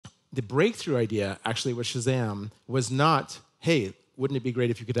the breakthrough idea, actually, with Shazam was not, hey, wouldn't it be great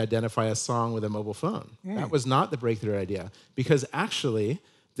if you could identify a song with a mobile phone? That was not the breakthrough idea, because actually,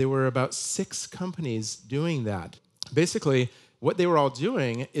 there were about 6 companies doing that. Basically, what they were all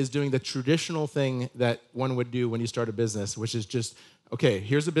doing is doing the traditional thing that one would do when you start a business, which is just, okay,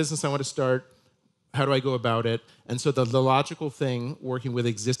 here's a business I want to start. How do I go about it? And so the logical thing, working with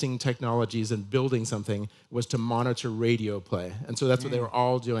existing technologies and building something, was to monitor radio play. And so that's what they were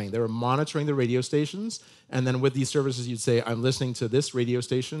all doing. They were monitoring the radio stations, and then with these services, you'd say, I'm listening to this radio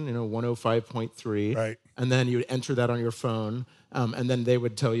station, 105.3, Right. and then you would enter that on your phone, and then they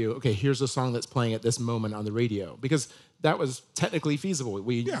would tell you, okay, here's a song that's playing at this moment on the radio. Because that was technically feasible.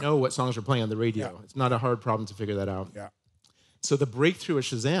 We know what songs are playing on the radio. Yeah. It's not a hard problem to figure that out. Yeah. So the breakthrough at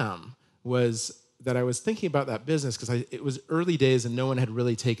Shazam was that I was thinking about that business because it was early days and no one had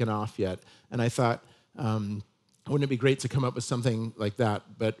really taken off yet. And I thought, wouldn't it be great to come up with something like that?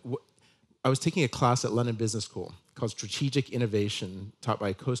 But I was taking a class at London Business School called Strategic Innovation, taught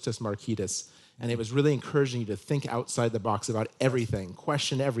by Kostas Markides. And it was really encouraging you to think outside the box about everything,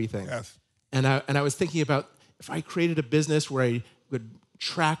 question everything. Yes. And I was thinking about if I created a business where I would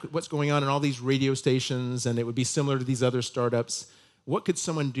track what's going on in all these radio stations and it would be similar to these other startups, what could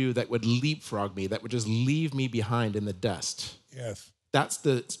someone do that would leapfrog me, that would just leave me behind in the dust? Yes. That's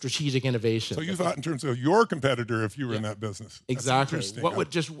the strategic innovation. So you thought in terms of your competitor if you were in that business. Exactly. What would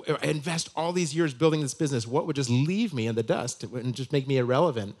just invest all these years building this business? What would just leave me in the dust and just make me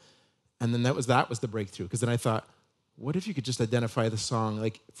irrelevant? And then that was the breakthrough. Because then I thought, what if you could just identify the song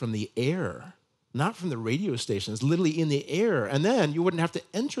like from the air? Not from the radio stations, literally in the air. And then you wouldn't have to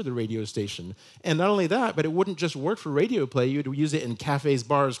enter the radio station. And not only that, but it wouldn't just work for radio play. You'd use it in cafes,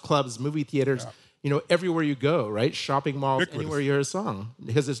 bars, clubs, movie theaters, everywhere you go, right? Shopping malls, anywhere you hear a song.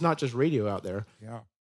 Because it's not just radio out there. Yeah.